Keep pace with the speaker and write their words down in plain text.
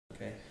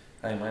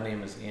Hi, my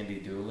name is Andy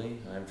Dooley.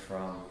 I'm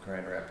from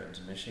Grand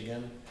Rapids,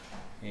 Michigan,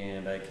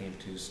 and I came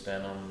to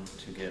Stenum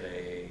to get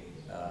a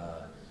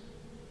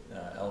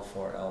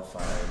L4,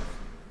 L5,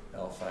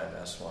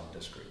 L5S1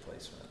 disc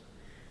replacement.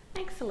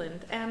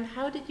 Excellent. And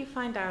how did you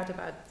find out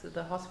about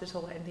the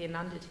hospital and the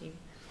Enande team?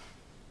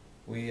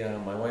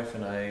 My wife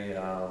and I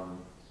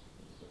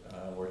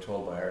were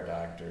told by our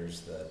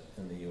doctors that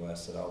in the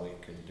U.S. that all we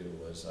could do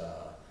was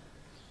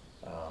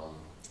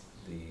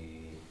the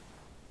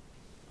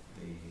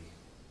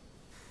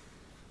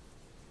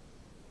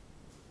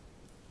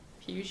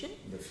Fusion?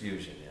 The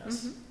fusion,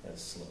 yes. Mhm.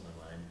 That's slipped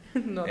my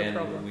mind. Not a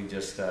problem. And we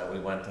just we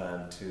went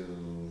on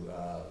to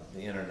the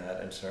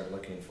internet and started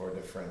looking for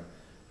different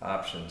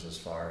options as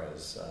far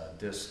as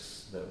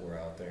discs that were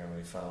out there, and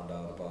we found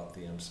out about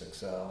the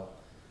M6L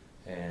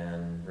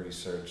and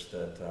researched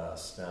that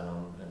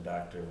Stenum and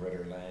Dr.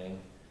 Ritter-Lang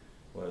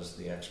was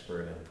the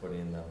expert in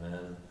putting them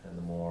in, and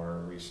the more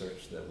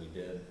research that we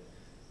did,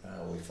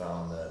 we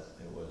found that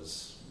it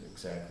was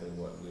exactly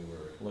what we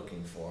were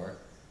looking for.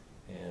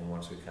 And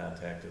once we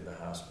contacted the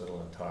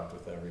hospital and talked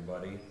with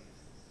everybody,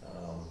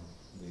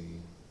 we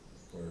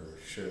were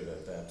sure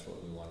that that's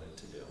what we wanted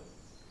to do.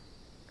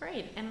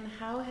 Great. And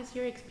how has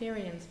your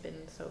experience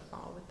been so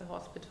far with the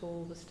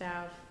hospital, the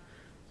staff,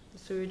 the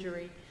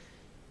surgery?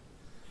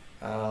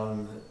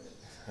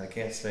 I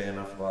can't say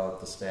enough about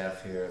the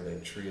staff here. They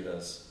treat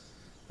us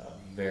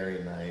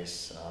very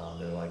nice.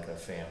 They're like a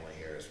family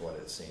here is what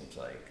it seems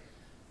like.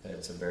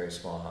 It's a very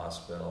small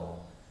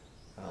hospital.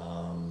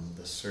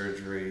 The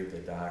surgery, the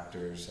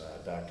doctors,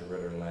 Dr.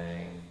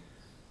 Ritter-Lang,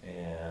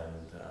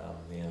 and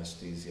the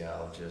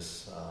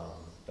anesthesiologist,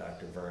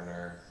 Dr.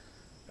 Werner,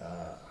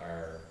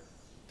 are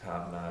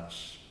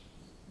top-notch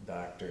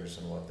doctors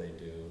in what they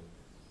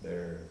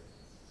do.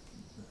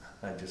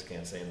 I just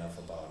can't say enough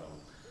about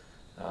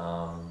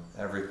them.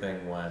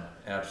 Everything went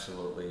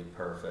absolutely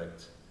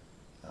perfect.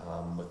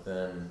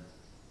 Within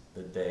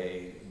the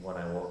day when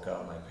I woke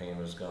up, my pain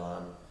was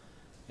gone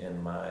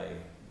in my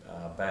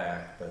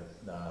back, but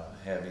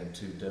having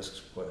 2 discs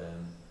put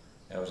in,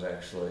 I was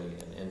actually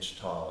an inch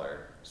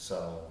taller.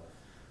 So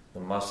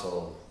the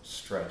muscle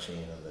stretching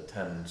and the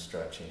tendon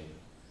stretching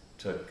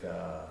took,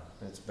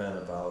 it's been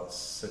about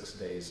 6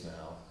 days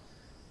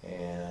now,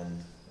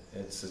 and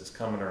it's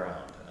coming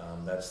around.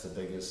 That's the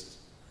biggest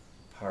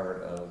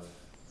part of,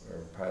 or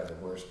probably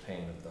the worst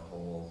pain of the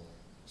whole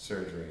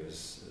surgery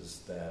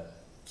is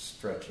that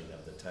stretching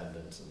of the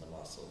tendons and the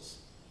muscles.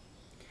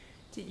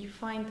 Did you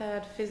find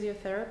that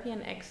physiotherapy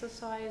and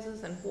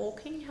exercises and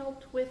walking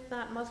helped with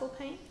that muscle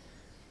pain?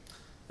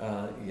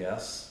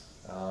 Yes.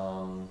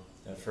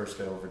 At first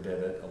I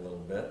overdid it a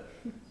little bit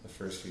the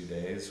first few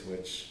days,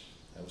 which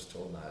I was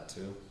told not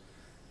to.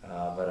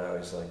 But I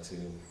always like to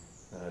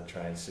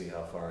try and see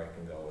how far I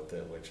can go with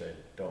it, which I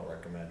don't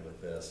recommend with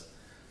this.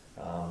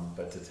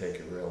 But to take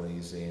it real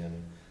easy.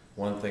 And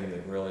one thing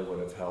that really would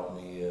have helped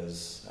me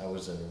is I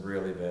was in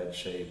really bad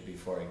shape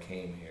before I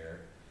came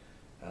here.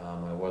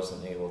 I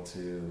wasn't able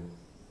to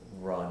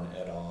run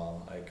at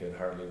all. I could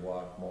hardly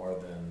walk more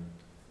than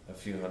a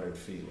few hundred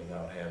feet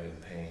without having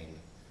pain.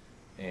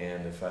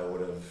 And if I would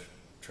have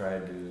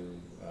tried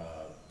to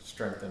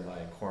strengthen my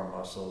core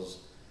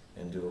muscles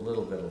and do a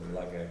little bit of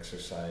leg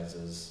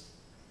exercises,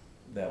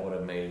 that would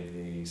have made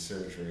the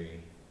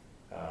surgery,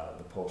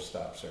 the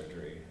post-op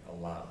surgery, a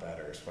lot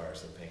better as far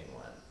as the pain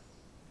went.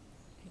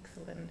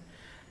 Excellent.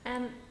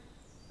 And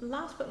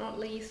last but not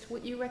least,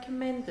 would you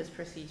recommend this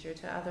procedure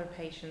to other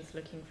patients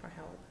looking for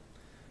help?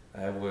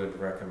 I would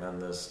recommend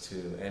this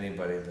to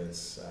anybody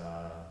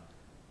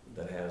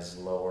that has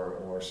lower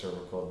or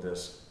cervical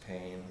disc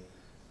pain.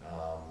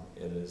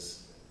 It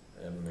is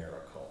a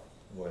miracle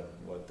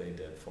what they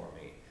did for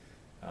me.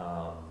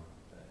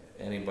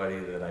 Anybody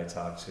that I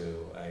talked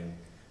to,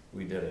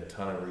 we did a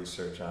ton of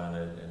research on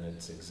it, and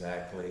it's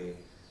exactly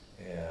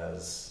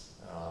as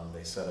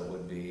they said it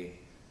would be.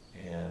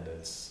 And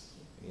it's,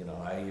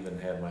 I even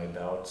had my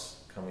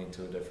doubts coming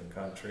to a different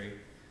country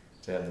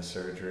to have the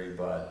surgery,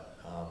 but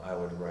I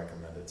would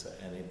recommend it to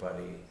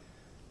anybody.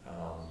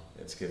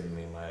 It's given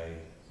me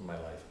my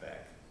life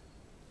back.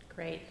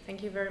 Great.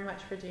 Thank you very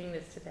much for doing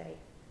this today.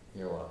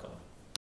 You're welcome.